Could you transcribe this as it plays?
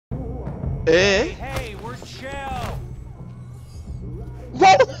Hey, we're chill.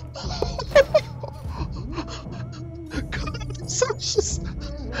 Kahretsinmişiz.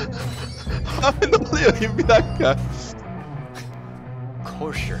 Abi ne oluyor? Bir dakika. Of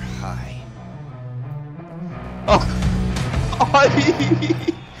course you're high. Ah. Ay.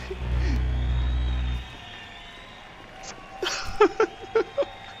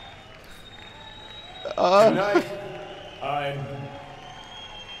 Tonight,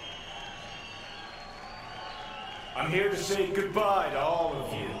 I'm here to say goodbye to all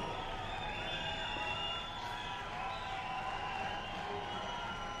of you.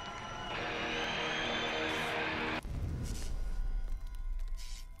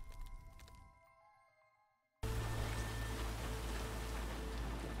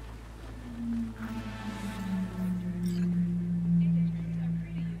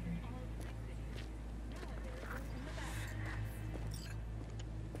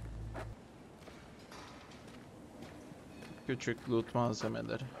 Küçük loot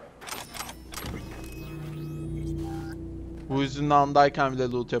malzemeleri. Bu yüzünün andayken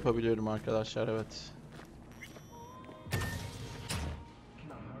bile loot yapabiliyorum arkadaşlar, evet.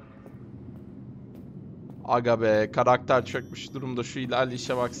 Aga be, karakter çökmüş durumda, şu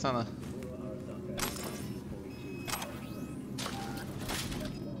ilerleyişe baksana.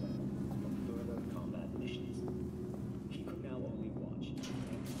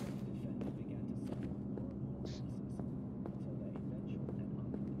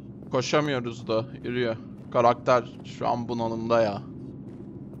 Koşamıyoruz da yürüyor. Karakter şu an bunalımda ya.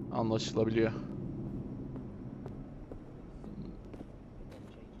 Anlaşılabiliyor.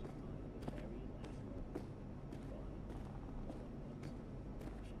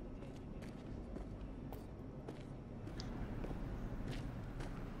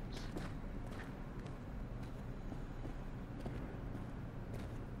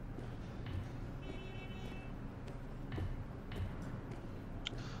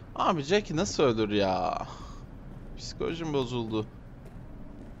 Abi Jack nasıl ölür ya? Psikolojim bozuldu.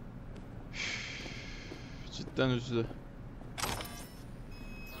 Cidden üzdü.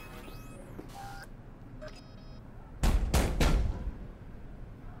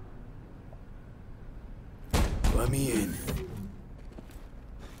 Let me in.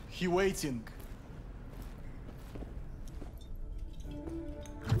 He waiting.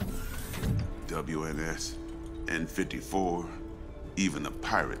 WNS, N54, even the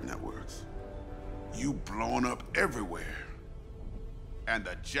pirate networks. You blowing up everywhere. And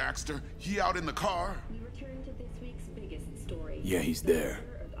the Jackster, he out in the car? We return to this week's biggest story. Yeah, he's there.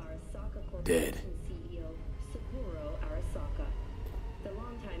 Dead. CEO Saburo Arasaka, the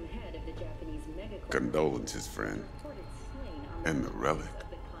longtime head of the Japanese megacorporation. Condolences, friend. Reported slain on And the relic. of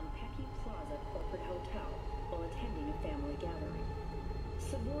the Konpeki Plaza corporate hotel while attending a family gathering.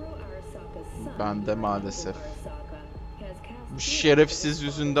 Saburo Arasaka's son, Ben de maalesef. Arasaka, has cast Bu şerefsiz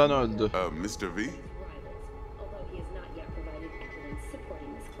yüzünden öldü. Mr. V? rivals, although he has not yet provided evidence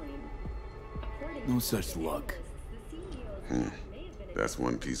supporting this claim. According No to such luck. the CEO's may have been That's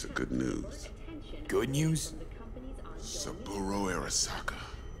one piece of good news. attention Good news? from the company's ongoing Saburo Arasaka.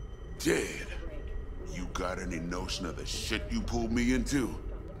 Dead. You got any notion of the shit you pulled me into?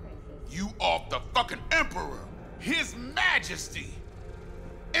 You off the fucking Emperor! His Majesty!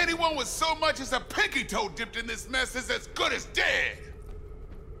 Anyone with so much as a pinky toe dipped in this mess is as good as dead!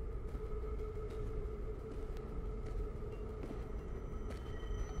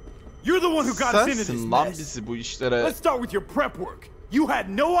 You're the one who got us into this Sensin lan mess. bizi bu işlere, Let's start with your prep work. You had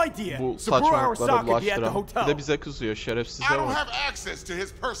no idea bu Saburo saçmalıklara Arasaka would be at the bulaştıran. hotel. Bir de bize kızıyor, I şerefsize don't bak. have access to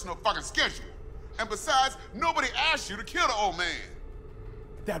his personal fucking schedule. And besides, nobody asked you to kill the old man.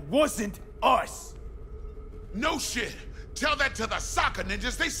 That wasn't us. No shit. Tell that to the soccer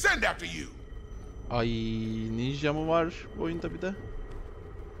ninjas they send after you. Ay, ninja mı var bu oyunda bir de?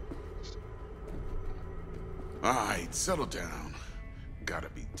 Alright, settle down. Gotta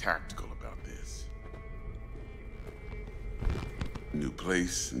be tactical about this. New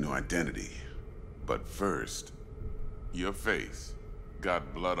place, new identity. But first, your face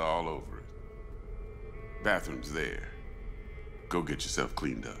got blood all over it. Bathroom's there. Go get yourself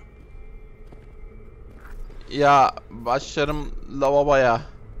cleaned up. Ya başlarım lavaboya.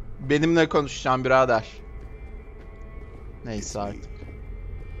 Benimle konuşacağım birader. Neyse artık.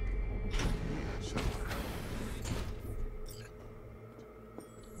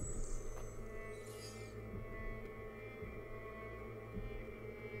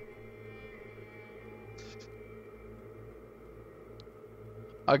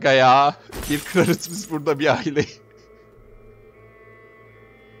 Aga ya, bir kırarız biz burada bir aileyi.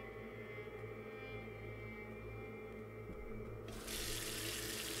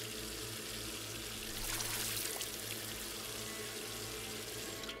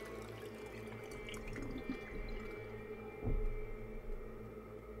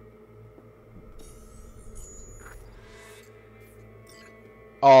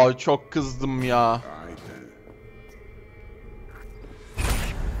 Aa çok kızdım ya. All right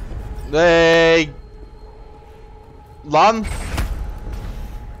then. Hey! Lan!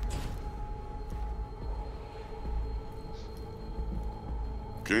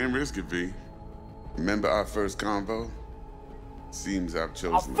 Can't risk it, V. Remember our first convo? Seems I've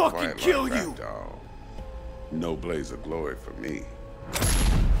chosen I'll the fucking quiet kill life you. after all. No blaze of glory for me.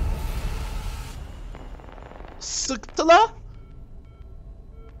 Sıktı la!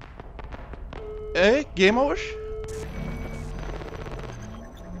 Game over.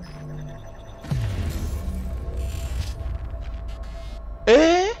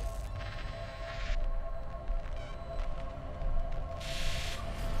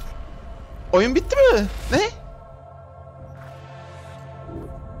 Oyun bitti mi? Ne?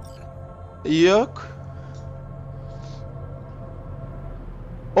 Yok.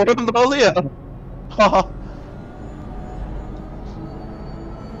 Oyun ne oluyor? Haha.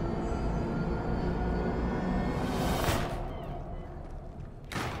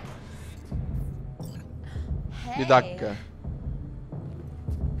 Bir dakika.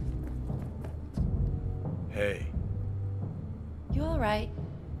 Hey, You all right?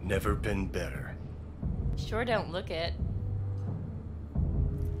 never been better. Sure don't look it.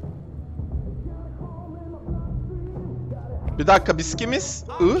 Bir dakika biz kimiz?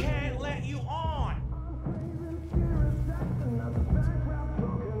 I can't let you on.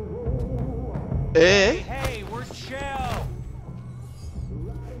 Hey, we're chill.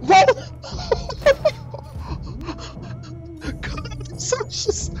 Lan!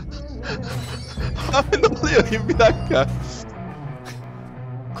 Kahretsin. Abi ne oluyor? Bir dakika.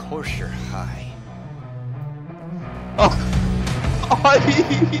 Of course you're high. Ah. Ay.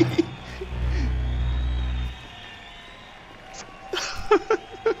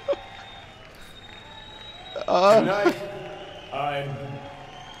 Ah. Tonight,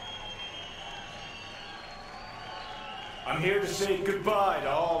 I'm here to say goodbye to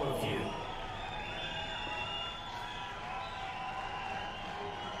all of you.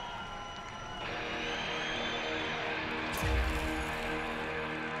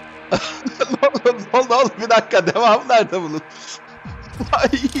 Ne oldu? Bir dakika, devam nerede bunun? Ay.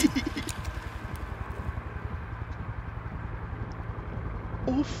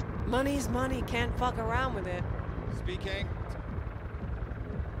 Of. Money's money, can't fuck around with it. Speaking.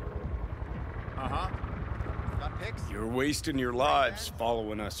 Uh-huh. Got pics? You're wasting your lives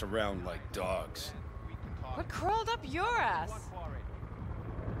following us around like dogs. What crawled up your ass?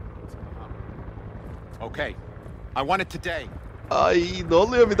 Okay. I want it today. Ay, ne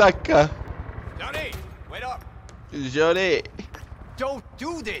oluyor bir dakika? Johnny, wait up. Johnny. Don't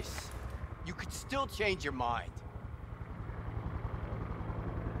do this. You could still change your mind.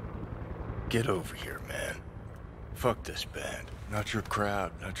 Get over here, man. Fuck this band. Not your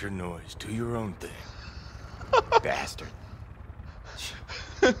crowd, not your noise. Do your own thing. Bastard.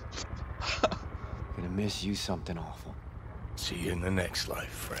 Gonna miss you something awful. See you in the next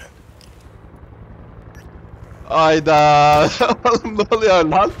life, friend. Ayda. Oğlum ne oluyor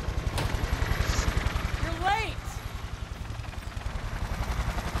lan? You're late!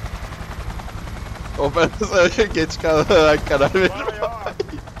 Operasyon geç kalarak karar veririm.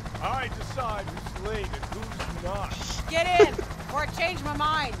 I decide who's late and who's not. Get in, or I change my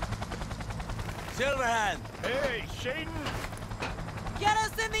mind. Silverhand. Hey, Shaden! Get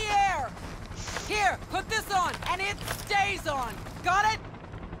us in the air! Here, put this on, and it stays on. Got it?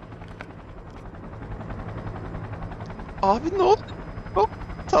 Abi ne oldu? Hop,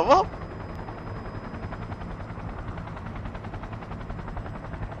 tamam.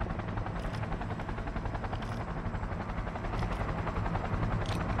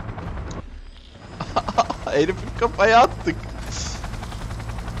 Herifin kafaya attık.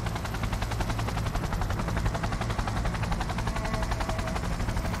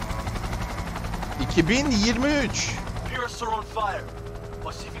 ...2023. Pierce are on fire.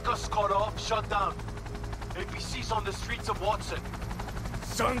 Pacifica's cut off, shut down. APC's on the streets of Watson.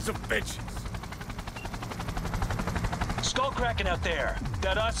 Sons of bitches! Skullcracking out there.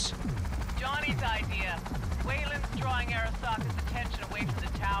 That us? Johnny's idea. Wayland's drawing Arasaka's attention away from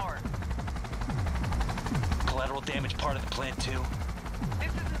the tower. Collateral damage part of the plan too.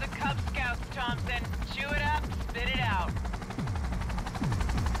 This isn't the Cub Scouts, Thompson. Chew it up, spit it out.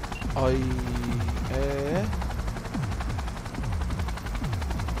 Ay.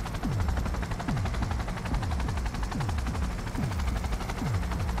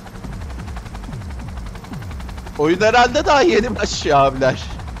 Oyun herhalde daha yeni başlıyor abiler.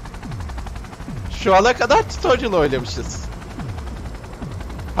 Şu ana kadar tutorial oynamışız.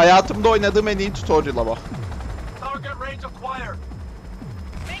 Hayatımda oynadığım en iyi tutorial ama. Target range acquired.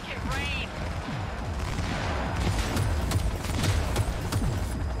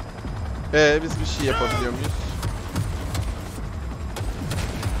 Biz bir şey yapabiliyor muyuz?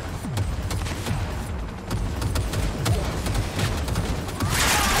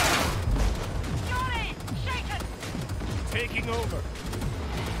 Taking over.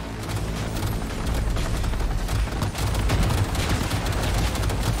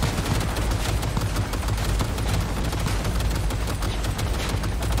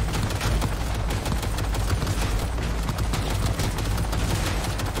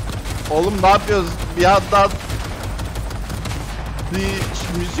 Oğlum ne yapıyoruz? Bir yandan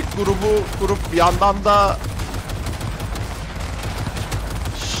bir müzik grubu kurup bir yandan da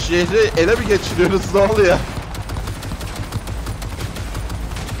şehri ele mi geçiriyoruz? Ne oluyor?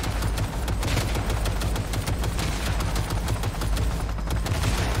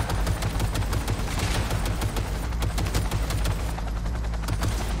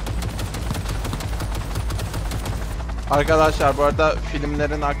 Arkadaşlar bu arada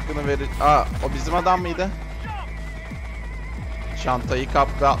filmlerin hakkını verir. Aa, o bizim adam mıydı? Çantayı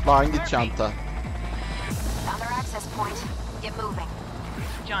kap ve atla. Hangi çanta?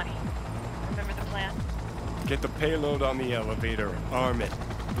 Johnny, remember the plan? Get the payload on the elevator, arm it,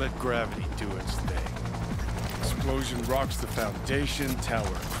 let gravity do its thing. Explosion rocks the foundation,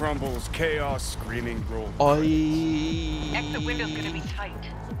 tower crumbles, chaos, screaming roll. Ay. Exit window's gonna be tight.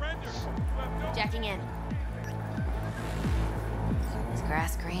 Jacking in. Is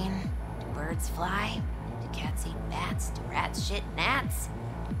grass green? Do birds fly? Do cats eat bats? Do rats shit gnats?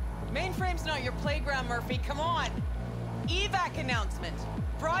 Mainframe's not your playground, Murphy. Come on. Evac announcement.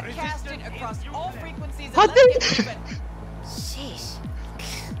 Broadcasting across all frequencies and let's get moving. Sheesh.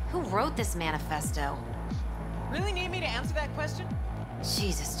 Who wrote this manifesto? Really need me to answer that question?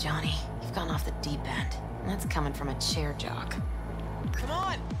 Jesus, Johnny. You've gone off the deep end. That's coming from a chair jock. Come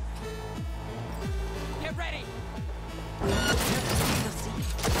on. Get ready.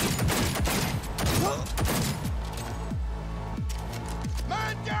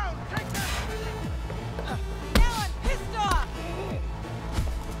 Man down! Take that! Now I'm pissed off!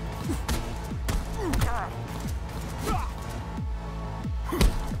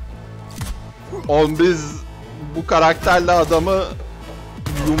 Oğlum biz bu karakterle adamı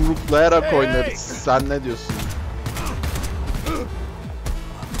yumruklayarak oynarız. Sen ne diyorsun?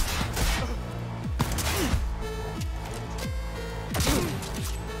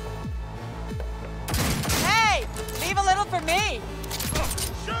 Hey! Leave a little for me!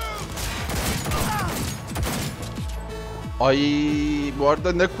 Ay, bu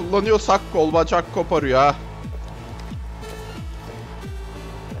arada ne kullanıyorsak kol bacak koparıyor ha.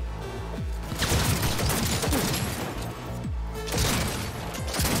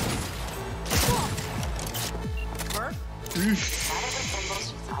 Üf.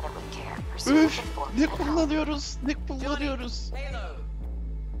 Üf. Ne kullanıyoruz? Ne kullanıyoruz?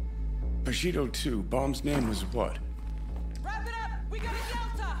 Bushido 2, bomb's name was what? Wrap it up! We got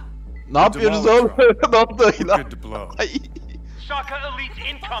a Delta! Ne yapıyoruz oğlum? Ne yaptı lan? Good to blow. Ay. Shaka Elite's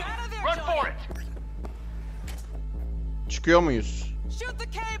incoming. Run for it. Çıkıyor muyuz? Shoot the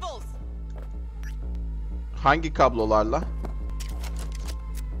cables! Hangi kablolarla?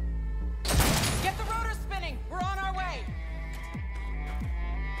 Get the rotor spinning! We're on our way!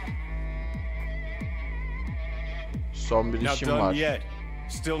 Son bir Not işim done var. yet.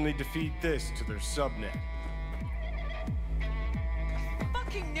 Still need to feed this to their subnet.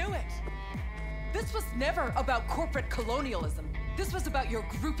 Fucking knew it! This was never about corporate colonialism. This was about your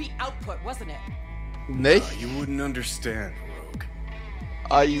groupie output, wasn't it? Ne? You wouldn't understand, Rogue.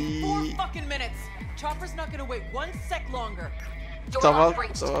 Ay. 4 fucking minutes! Chopper's not gonna wait 1 sec longer. Tamam,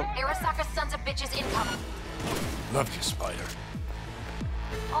 tamam. Arasaka sons of bitches incoming. Love you, Spider.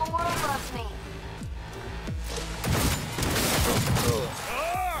 All world loves me.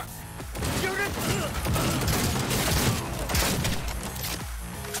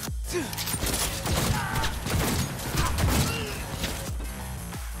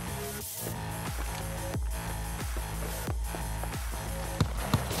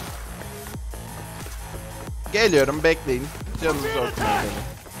 Geliyorum, bekleyin. Canınızı okuyun beni.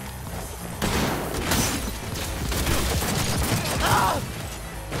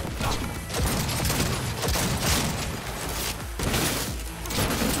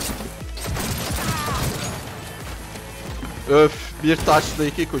 Öf, bir taşla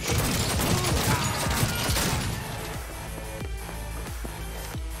 2 kuş.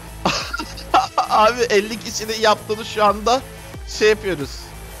 Abi 50 kişinin yaptığını şu anda şey yapıyoruz.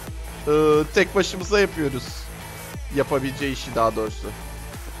 Tek başımıza yapıyoruz. Yapabileceği işi daha doğrusu.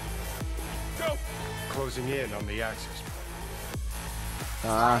 Closing in on the access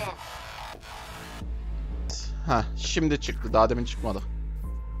point. Ha. Ha, şimdi çıktı. Daha demin çıkmadı.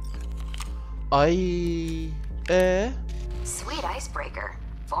 Ay. Sweet icebreaker.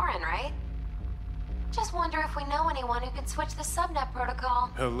 Foreign, right? Just wonder if we know anyone who can switch the subnet protocol.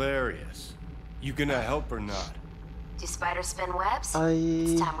 Hilarious. You gonna help or not? Do spiders spin webs?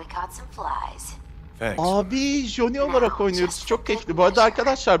 Ay. It's time we caught some flies. Thanks. Abi Johnny olarak oynuyoruz. Çok keyifli. Bu arada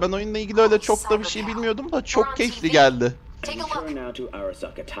arkadaşlar ben oyunla ilgili öyle çok da bir şey bilmiyordum da çok keyifli geldi. Turn now to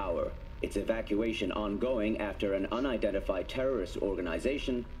Arasaka Tower. Its evacuation ongoing after an unidentified terrorist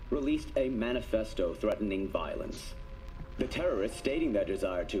organization released a manifesto threatening violence. The terrorists stating their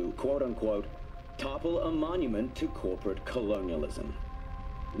desire to, quote-unquote, topple a monument to corporate colonialism.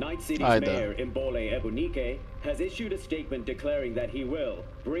 Night City's mayor, Imbole Ebunike, has issued a statement declaring that he will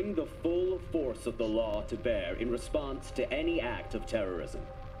bring the full force of the law to bear in response to any act of terrorism.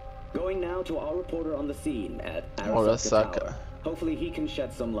 Going now to our reporter on the scene at Arasaka Tower. Hopefully he can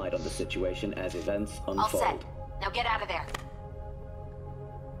shed some light on the situation as events unfold. All set. Now get out of there.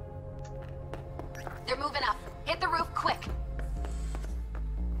 They're moving up. Hit the roof quick.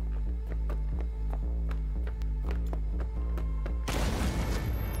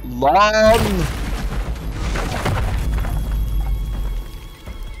 Lan!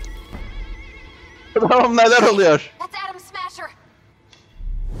 Tamam neler oluyor?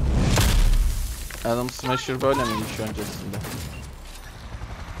 Adam Smasher böyle miymiş öncesinde?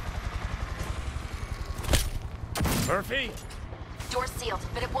 Murphy? Door's sealed,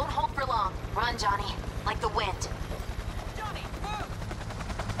 but it won't hold for long. Run, Johnny. Like the wind. Johnny, move!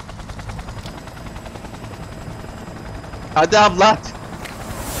 Hadi abla.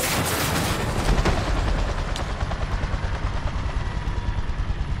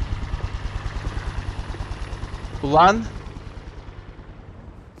 Ulan.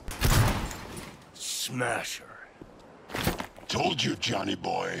 Smasher. Told you, Johnny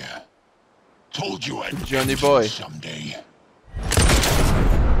boy. Told you I'd Johnny boy. Someday.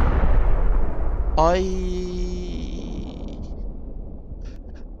 Ay.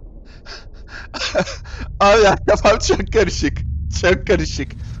 Abi ya, kafam çok karışık. Çok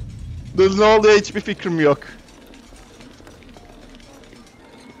karışık. Dur ne oluyor hiçbir fikrim yok.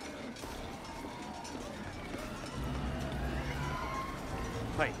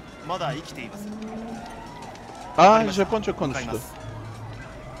 Aa, Japonca konuştu.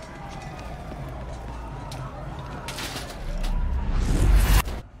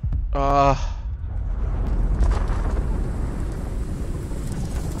 Ah.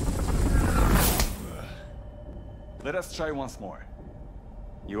 Let us try once more.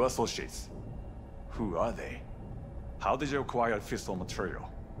 Your associates. Who are they? How did you acquire fissile material?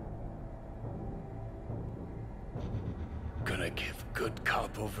 Gonna give good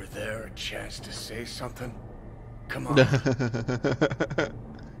cop over there a chance to say something? Come on.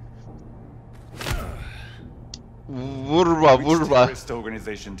 Vurma, Which vurma. terrorist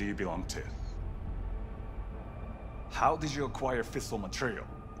organization do you belong to? How did you acquire fissile material?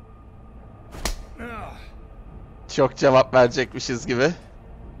 Çok cevap verecekmişiz gibi.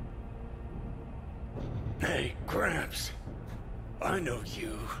 Hey, Gramps. I know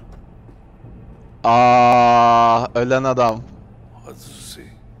you. Aa, ölen adam. 外せ。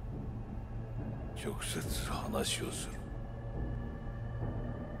直接話をする。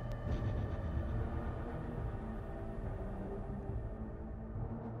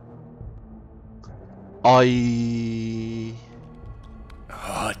 Ay.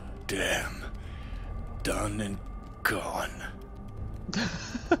 Hot damn. Done and gone.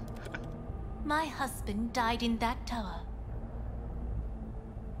 My husband died in that tower.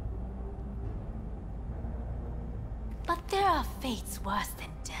 But there are fates worse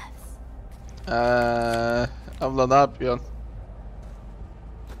than death. Abla ne yapıyorsun?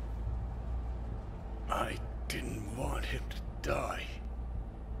 I didn't want him to die.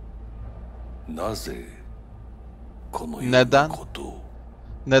 Neden?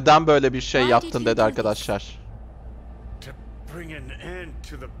 Neden böyle bir şey yaptın dedi arkadaşlar. To bring an end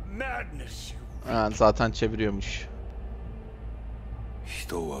to the madness you. Ha, zaten çeviriyormuş.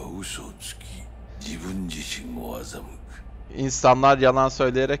 İnsanlar yalan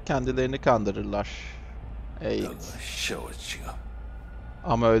söyleyerek kendilerini kandırırlar. Evet.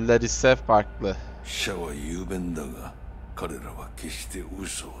 Ama ölüler ise farklı.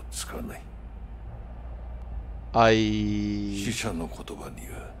 Ay.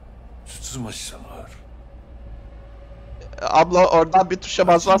 Abla oradan bir tuşa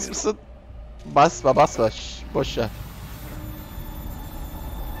basmaz mısın? Basma basma. Boş ver.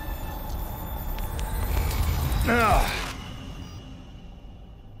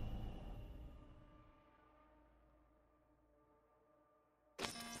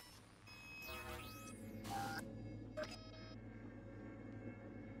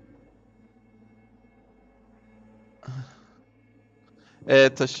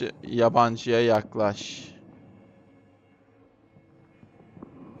 Taşı yabancıya yaklaş.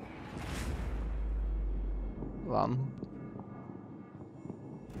 Lan.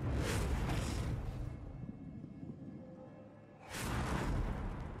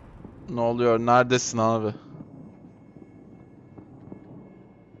 Ne oluyor? Neredesin abi?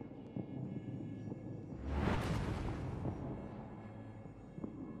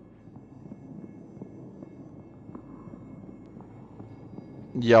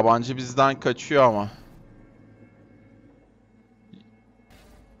 Yabancı bizden kaçıyor ama.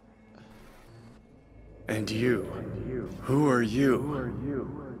 And you? Who are you?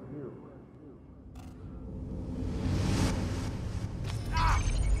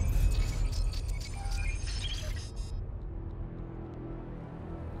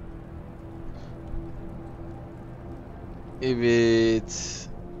 Evet.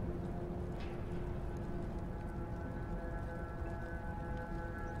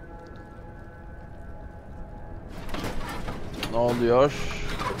 Ne oluyor?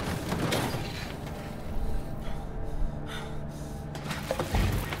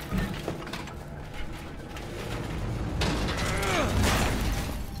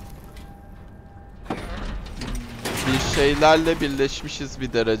 Bir şeylerle birleşmişiz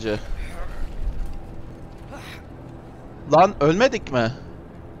bir derece. Lan ölmedik mi?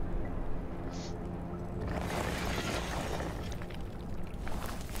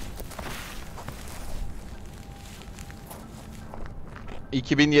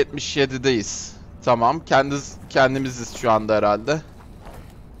 ...2077'deyiz. Tamam, kendimiziz şu anda herhalde.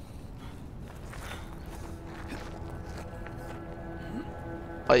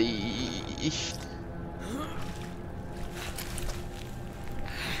 Ay.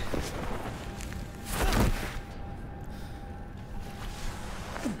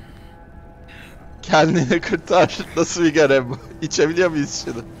 Kendini kurtar. Nasıl bir görev bu? İçebiliyor muyuz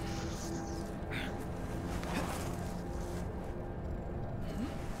şimdi?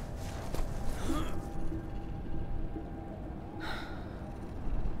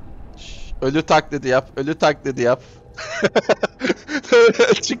 Ölü taklidi yap. Ölü taklidi yap.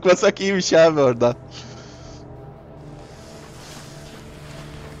 Çıkmasak iyiymiş abi oradan.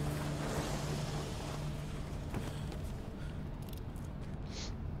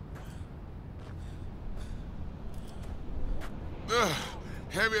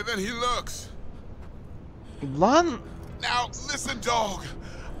 Heavier than he looks. Lan. Now listen, dog.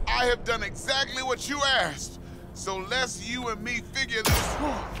 I have done exactly what you asked. So let's you and me figure this.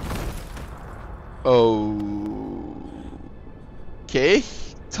 Okay.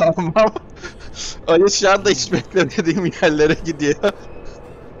 Tamam. Ayı şu anda hiç beklemediğim yerlere gidiyor.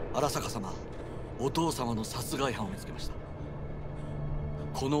 荒坂様、お父様の殺害犯を見つけました。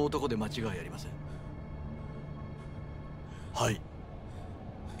この男で間違いありません。はい。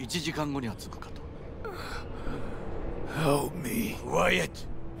1時間後には着くかと。Help me. Quiet.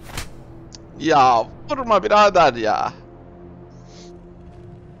 Ya vurma birader ya.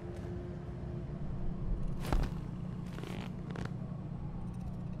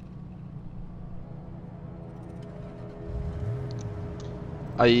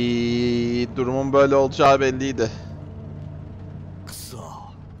 Ay, durumun böyle olacağı belliydi.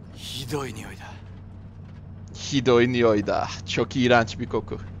 Hidoi niyoyda. Hidoi niyoyda. Çok iğrenç bir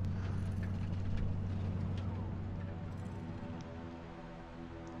koku.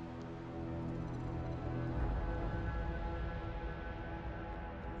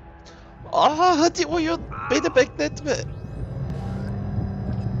 Aha hadi oyun. Beni bekletme.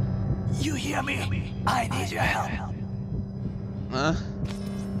 You hear me? I need your help. Ha?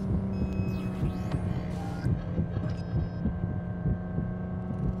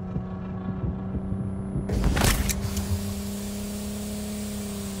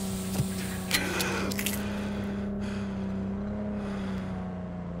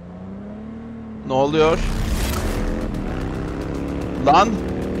 Ne oluyor? Lan!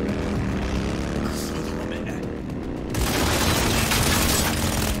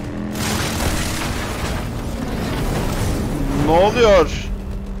 Ne oluyor?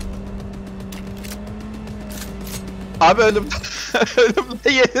 Abi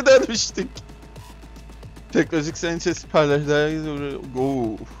ölümden yeni dönmüştük. Teknolojik senin için siperler.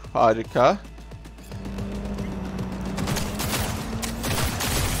 Harika.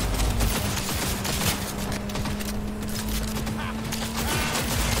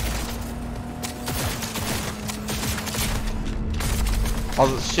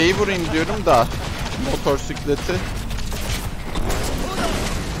 Şeyi vurayım diyorum da motosikleti.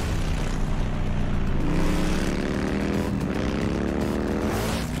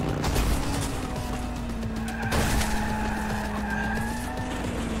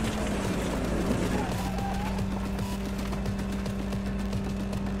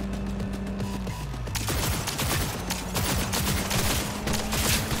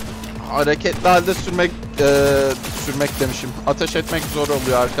 Hareketli halde sürmek demişim. Ateş etmek zor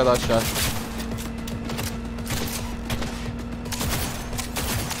oluyor arkadaşlar.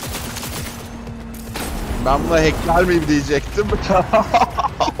 Ben buna hackler miyim diyecektim.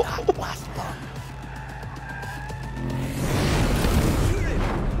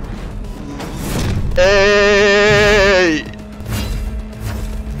 Hey!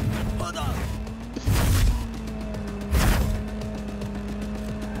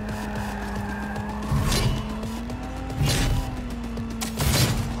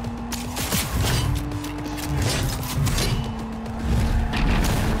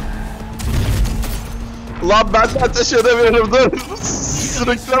 Lan ben de ateş edemiyorum, dur.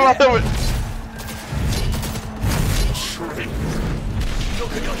 Sürükleme adamı.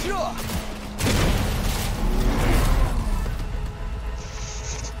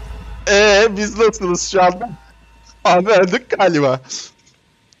 Biz nasılız şu anda? Abi öldük galiba.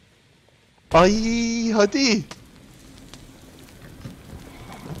 Ay hadi.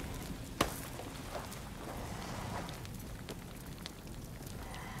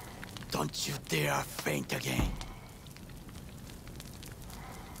 Don't you dare faint again.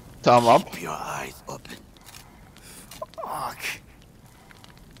 Tamam. Keep your eyes open. Fuck.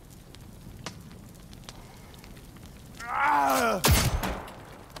 Ah!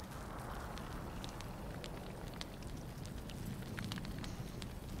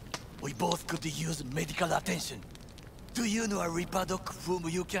 We both could use medical attention. Do you know a Reaper doc whom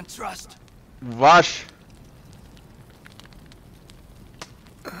you can trust? Var.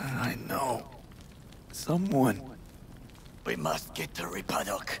 I know. Someone. We must get to Reaper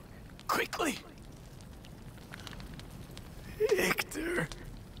doc. Quickly. Victor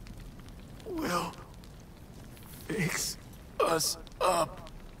will fix us up.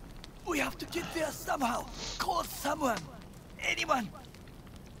 We have to get there somehow. Call someone. Anyone.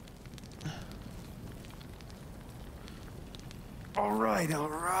 All right.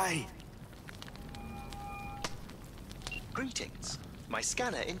 Greetings. My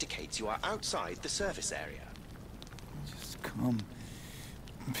scanner indicates you are outside the service area. Just come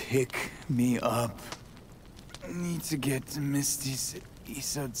pick me up. Need to get to Misty's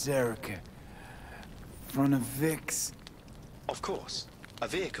esoterica. Front of Vic's. Of course. A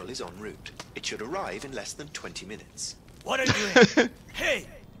vehicle is en route. It should arrive in less than 20 minutes. What are you doing? Hey!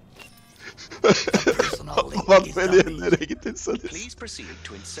 Please proceed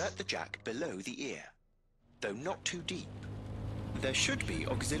to insert the jack below the ear, though not too deep. There should be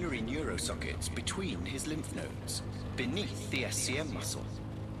auxiliary neurosockets between his lymph nodes, beneath the SCM muscle.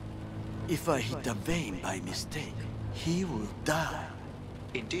 If I hit a vein by mistake, he will die.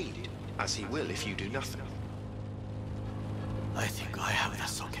 Indeed, as he will if you do nothing. I think I have the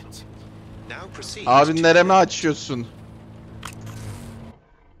socket. Now proceed. Abi nereme açıyorsun?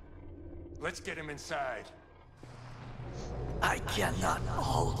 Let's get him inside. I cannot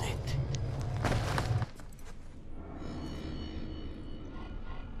hold it.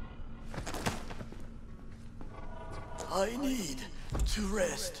 I need to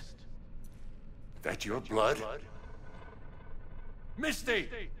rest. That your blood? Misty!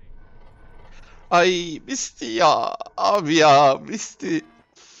 Ay Misty ya. Abi ya Misty.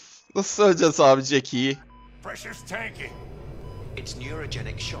 Nasıl öleceğiz abi Jackie'yi? Pressure's tanking. It's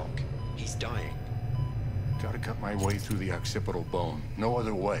neurogenic shock. He's dying. Gotta cut my way through the occipital bone. No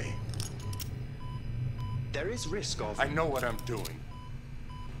other way. There is risk of... I know what I'm doing.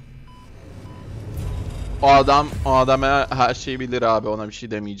 O adam her şeyi bilir abi, ona bir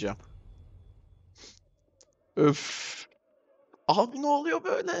şey demeyeceğim. Öf. Abi ne oluyor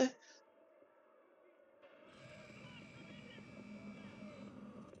böyle?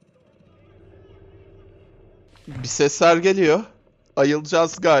 Bir sesler geliyor.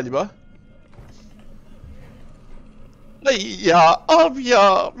 Ayılacağız galiba. Ay ya abi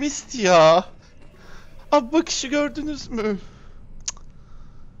ya Misty ya. Abi bakışı gördünüz mü?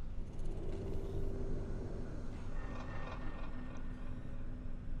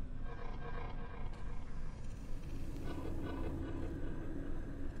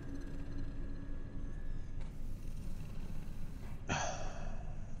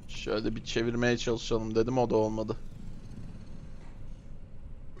 Şöyle bir çevirmeye çalışalım dedim, o da olmadı.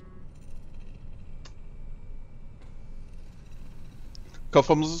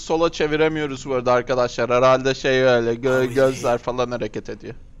 Kafamızı sola çeviremiyoruz bu arada arkadaşlar. Herhalde şey öyle gözler falan hareket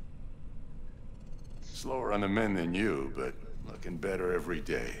ediyor. Slower on the men than you, but looking better every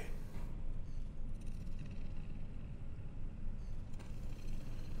day.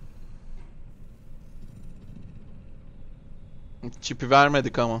 Çipi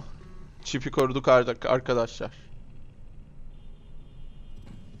vermedik ama. Çipi koruduk arkadaşlar.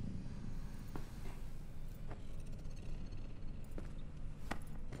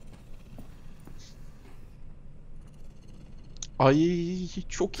 Ay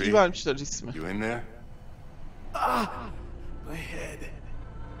çok iyi vermişler ismi. You in there? My head.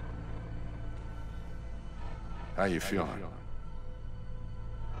 How you feeling?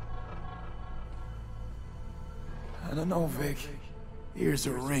 I don't know, Vic. Ears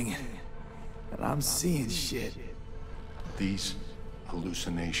are ringing. And I'm seeing shit. These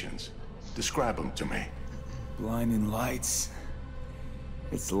hallucinations. Describe them to me. Blinding lights.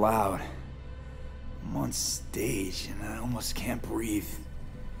 It's loud. I'm on stage and I almost can't breathe.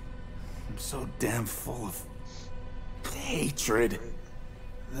 I'm so damn full of hatred.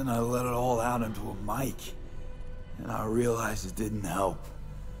 Then I let it all out into a mic. And I realized it didn't help.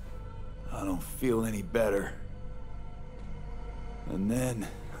 I don't feel any better. And then,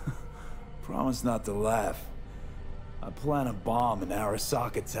 promise not to laugh. I plant a bomb in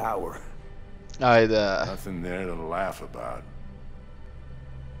Arasaka Tower. Hayda. Nothing there to laugh about.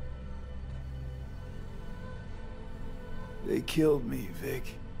 They killed me,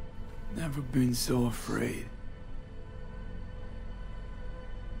 Vic. Never been so afraid.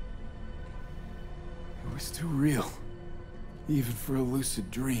 It was too real. Even for a lucid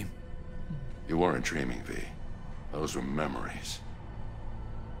dream. You weren't dreaming, V. Those were memories.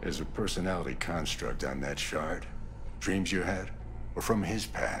 There's a personality construct on that shard. Dreams you had were from his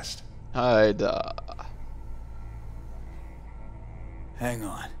past. Hayda. Hang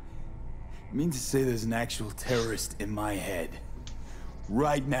on. You mean to say there's an actual terrorist in my head?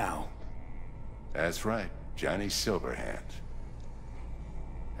 Right now? That's right, Johnny Silverhand.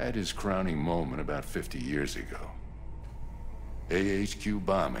 Had his crowning moment about 50 years ago. AHQ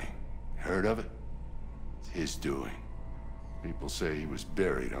bombing. Heard of it? It's his doing. People say he was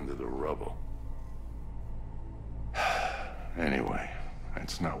buried under the rubble. Anyway,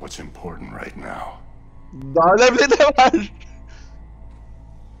 that's not what's important right now. Daha ne de var?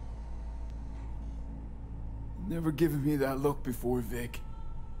 Never given me that look before, Vic.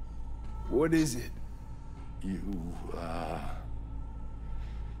 What is it? You,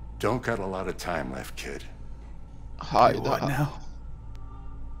 don't got a lot of time left, kid. Hayda. What now?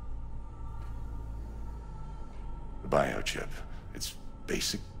 The biochip. It's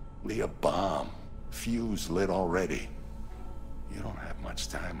basically a bomb. Fuse lit already. You don't have much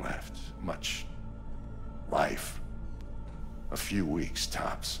time left. Much life. A few weeks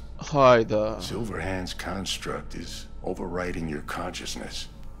tops. Hayda. Silverhand's construct is overriding your consciousness.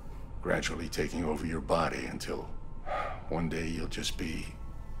 Gradually taking over your body until one day you'll just be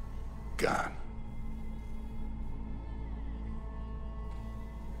gone.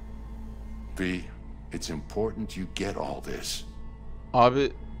 V, it's important you get all this.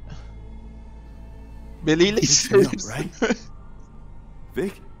 Abi beliyle Right?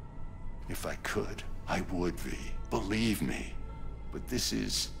 Vic? If I could, I would, V. Believe me. But this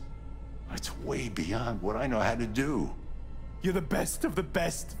is... it's way beyond what I know how to do. You're the best of the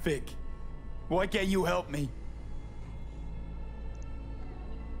best, Vic. Why can't you help me?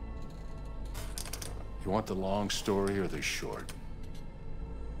 You want the long story or the short?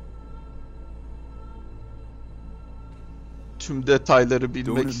 Tüm detayları bilmek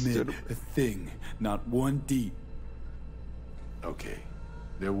Don't admit istiyorum. a thing, not one deed. Okay.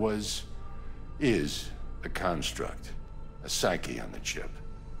 There is a construct. A psyche on the chip.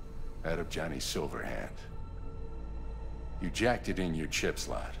 That of Johnny Silverhand. You jacked it in your chip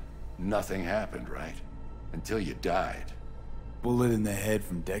slot. Nothing happened, right? Until you died. Bullet in the head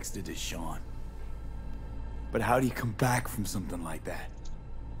from Dexter to Sean. But how do you come back from something like that?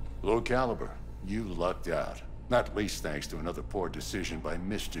 Low caliber. You lucked out. Not least thanks to another poor decision by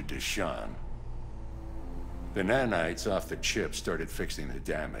Mr. Deshawn. The nanites off the chip started fixing the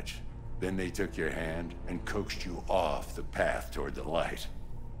damage. Then they took your hand and coaxed you off the path toward the light.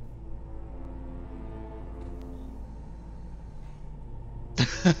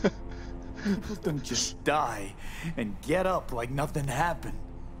 People don't just die and get up like nothing happened.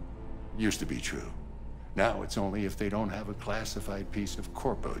 Used to be true. Now it's only if they don't have a classified piece of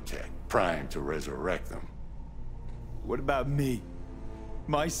corpotech primed to resurrect them. What about me?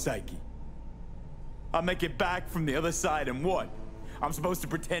 My psyche? I make it back from the other side and what? I'm supposed to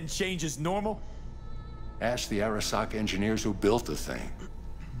pretend change is normal? Ask the Arasaka engineers who built the thing.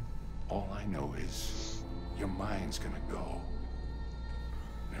 All I know is your mind's gonna go.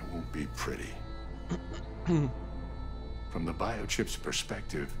 And it won't be pretty. From the biochip's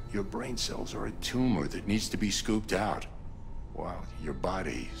perspective, your brain cells are a tumor that needs to be scooped out, while your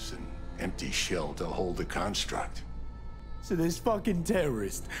body's an empty shell to hold the construct. So this fucking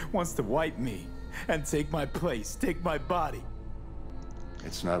terrorist wants to wipe me and take my place, take my body.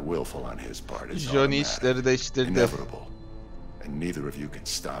 It's not willful on his part, it's Johnny automatic, işleri değiştirdi. inevitable, and neither of you can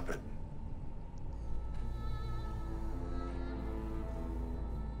stop it.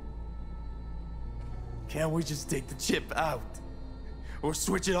 Can't we just take the chip out? Or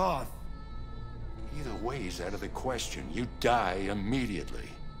switch it off? Either way is out of the question. You die immediately.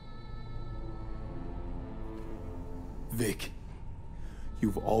 Vic,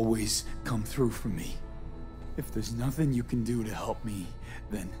 you've always come through for me. If there's nothing you can do to help me,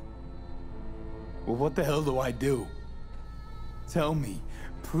 then... well, what the hell do I do? Tell me,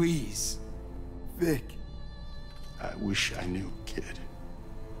 please. Vic. I wish I knew, kid.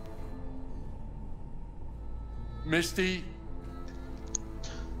 Misty?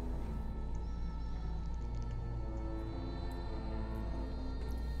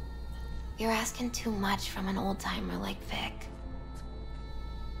 You're asking too much from an old-timer like Vic.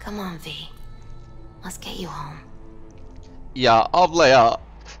 Come on, V. Let's get you home. Ya abla ya.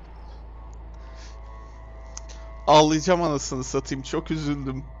 Ağlayacağım anasını satayım. Çok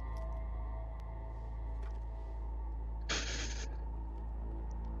üzüldüm.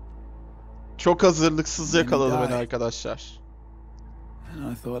 Çok hazırlıksız yakaladı beni arkadaşlar.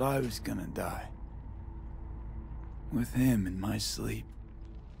 And I thought I was gonna die. With him in my sleep.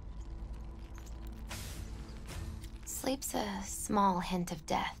 Sleep's a small hint of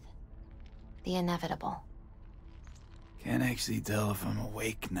death. The inevitable. Can't actually tell if I'm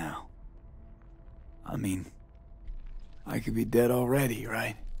awake now. I mean, I could be dead already,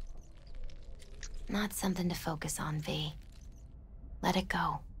 right? Not something to focus on, V. Let it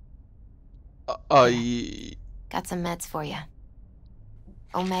go. Got some meds for you.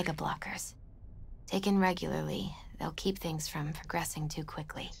 Omega blockers. Taken regularly, they'll keep things from progressing too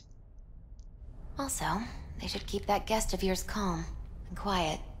quickly. Also, they should keep that guest of yours calm and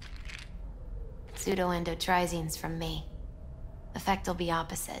quiet. Pseudoendotrizines from me. Effect will be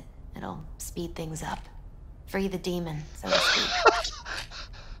opposite. It'll speed things up. Free the demon, so to speak.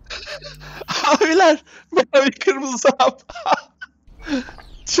 Abiler, mavi kırmızı hap.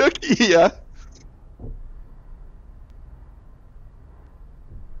 Çok iyi ya.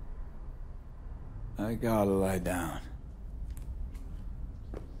 I gotta lie down.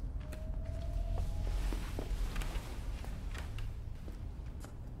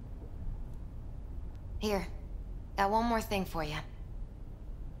 Here, got one more thing for you.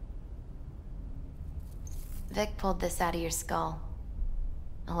 Vic pulled this out of your skull.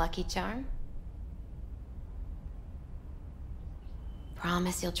 A lucky charm?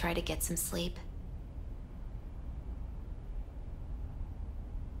 Promise you'll try to get some sleep.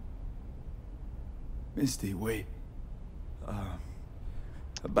 Misty, wait.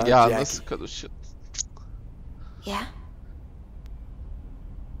 About Ya Jackie. nasıl konuşuyor? Yeah?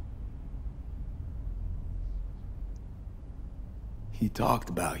 He talked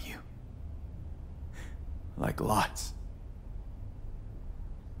about you. Like lots.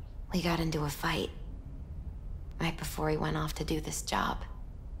 We got into a fight. Right before he went off to do this job.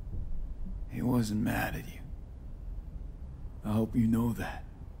 He wasn't mad at you. I hope you know that.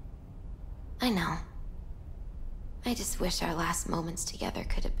 I know. I just wish our last moments together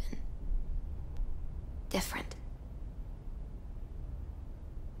could have been... different.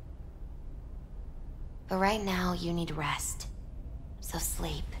 But right now, you need rest. So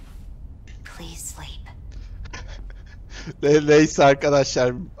sleep. Please sleep. Neyse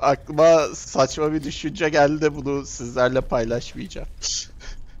arkadaşlar, aklıma saçma bir düşünce geldi de bunu sizlerle paylaşmayacağım.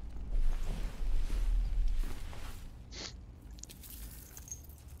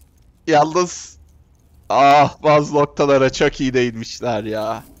 Yalnız bazı noktalara çok iyi değinmişler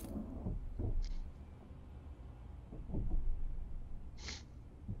ya.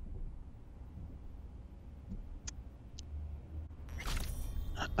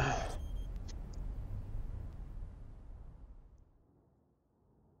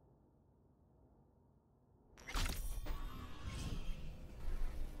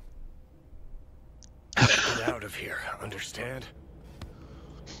 Get out of here, understand?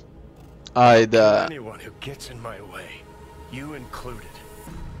 Hayda. Anyone who gets in my way, you included.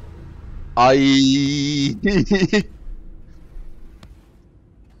 Ay.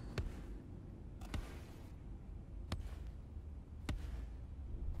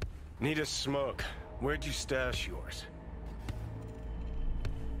 Need a smoke. Where'd you stash yours?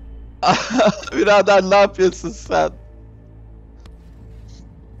 Birader ne yapıyorsun sen?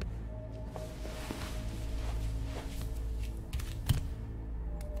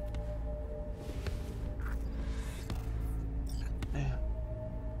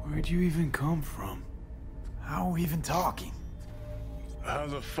 Where'd you even come from? How are we even talking? How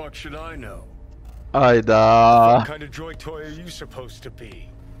the fuck should I know? Hayda. What kind of droid toy are you supposed to be?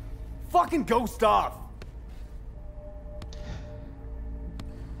 Fucking ghost off!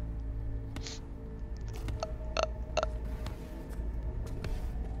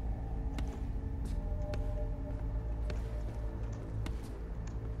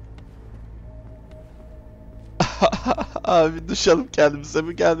 Abi duş alıp kendimize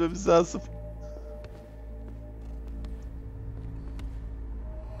mi gelmemiz lazım?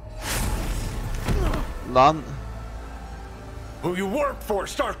 Lan. Who you work for,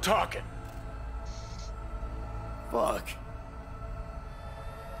 start talking. Fuck.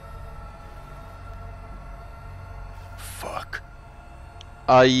 Fuck.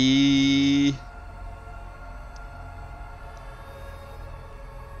 Ay.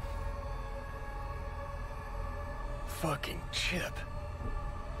 Fucking chip.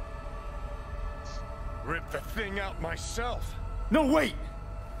 Rip the thing out myself. No, wait!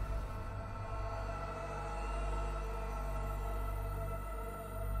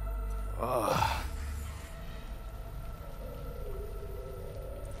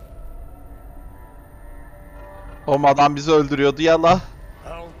 O adam bizi öldürüyordu ya la.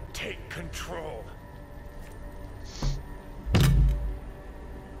 I'll take control.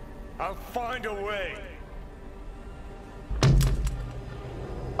 I'll find a way.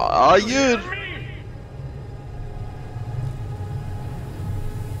 Hayır.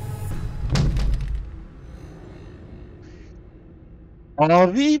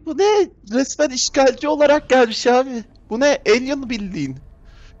 Abi bu ne? Resmen işgalci olarak gelmiş abi. Bu ne? Alien bildiğin.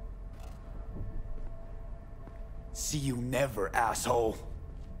 See you never, asshole.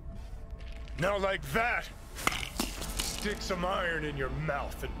 Now like that. Stick some iron in your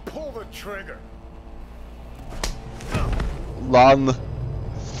mouth and pull the trigger. Lan.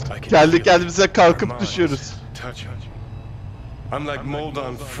 Kendi kendimize kalkıp düşüyoruz. Touch it. I'm like mold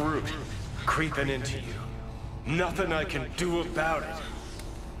on fruit, creeping into you. Nothing I can do about it.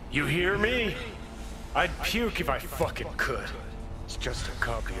 You hear me? I'd puke if I fucking could. It's just a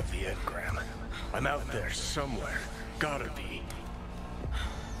copy of the engram. I'm out there somewhere. Gotta be.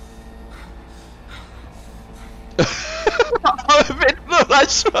 Abi benimle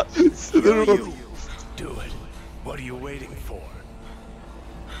uğraşma. Sinir oldum. Do it. What are you waiting for?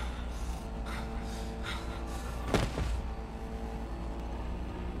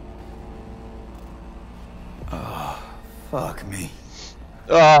 Fuck me.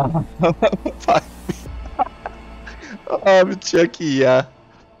 Fuck me. Abi çok iyi ya.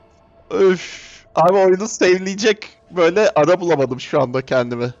 Öf. Abi oyunu save'leyecek böyle ara bulamadım şu anda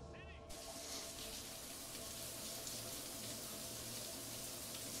kendime.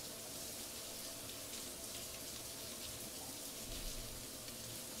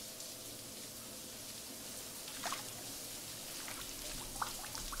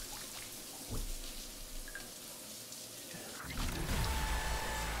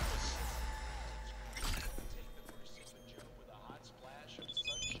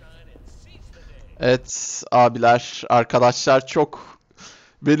 Evet abiler, arkadaşlar çok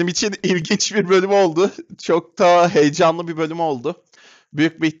benim için ilginç bir bölüm oldu. Çok da heyecanlı bir bölüm oldu.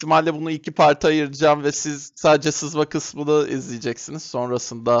 Büyük bir ihtimalle bunu iki parta ayıracağım ve siz sadece sızma kısmını izleyeceksiniz.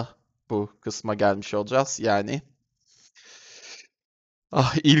 Sonrasında bu kısma gelmiş olacağız. Yani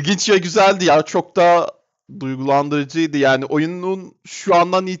ilginç ve güzeldi ya. Çok da duygulandırıcıydı. Yani oyunun şu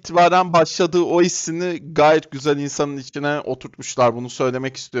andan itibaren başladığı o hissini gayet güzel insanın içine oturtmuşlar. Bunu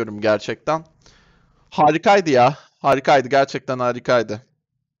söylemek istiyorum gerçekten. Harikaydı ya. Harikaydı. Gerçekten harikaydı.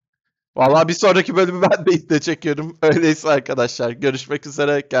 Vallahi bir sonraki bölümü ben de çekiyorum. Öyleyse arkadaşlar görüşmek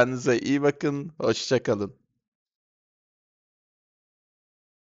üzere. Kendinize iyi bakın. Hoşça kalın.